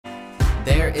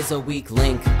There is a weak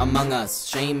link among us,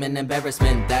 shame and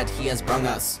embarrassment that he has brung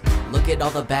us. Look at all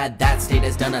the bad that state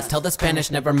has done us. Tell the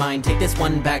Spanish never mind, take this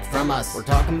one back from us. We're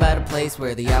talking about a place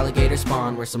where the alligators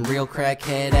spawn, where some real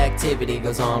crackhead activity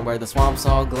goes on, where the swamps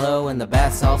all glow and the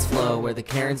bath salts flow, where the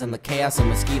Karens and the chaos and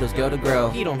mosquitoes go to grow.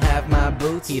 He don't have my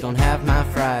boots, he don't have my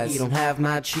fries, he don't have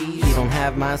my cheese, he don't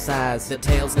have my size. The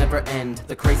tales never end,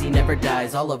 the crazy never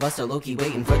dies. All of us are low-key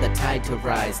waiting for the tide to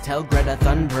rise. Tell Greta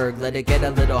Thunberg, let it get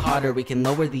a little hotter. We can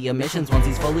lower the emissions once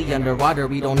he's fully underwater.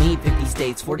 We don't need 50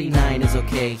 states, 49 is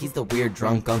okay. He's the weird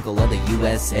drunk uncle of the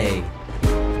USA.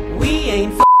 We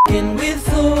ain't f***ing with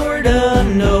Florida,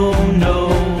 no,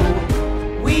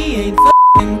 no. We ain't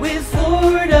f***ing with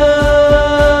Florida.